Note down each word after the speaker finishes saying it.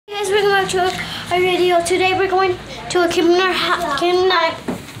welcome back to our video. Today we're going to a kidnap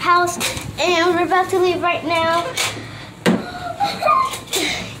house and we're about to leave right now.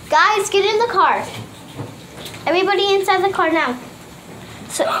 Guys, get in the car. Everybody inside the car now.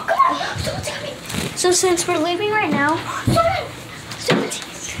 So since we're leaving right now,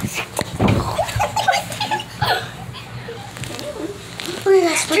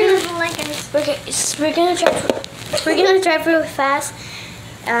 we're gonna drive really fast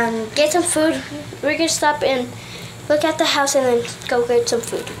and get some food. We're gonna stop and look at the house and then go get some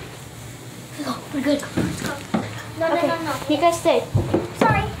food. Go, we're good. Let's go. No. You guys stay.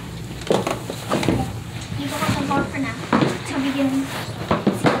 Sorry. You go on the bar for now. Till we get in.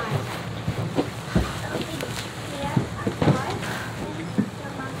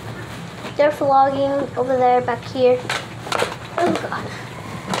 They're vlogging over there, back here. Oh God.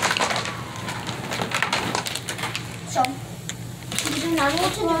 So, we do not know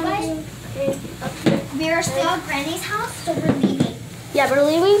what to do, guys. We are still at Granny's house, so we're leaving. Yeah, we're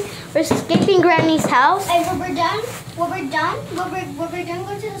leaving. We're escaping Granny's house. And when we're done, going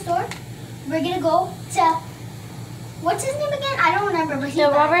to the store, we're gonna go to, what's his name again? I don't remember, but The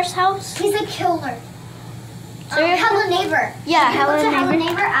Robert's house. He's a killer. So Hella Neighbor. Yeah, Hella Hella Neighbor.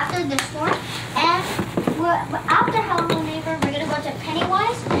 Neighbor after the store, and after Hella Neighbor, we're gonna go to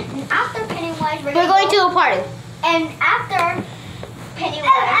Pennywise, and after Pennywise, we're going to a party. And after Pennywise,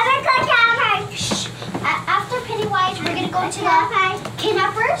 after Pennywise, we're gonna go to the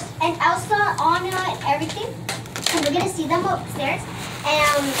kidnappers and Elsa, Anna, and everything. And we're gonna see them upstairs.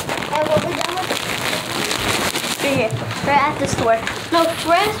 And when we're done with We're here. We're at the store. No,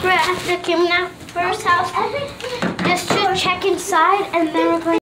 first we're at the kidnapper's house just to check inside, and then we're going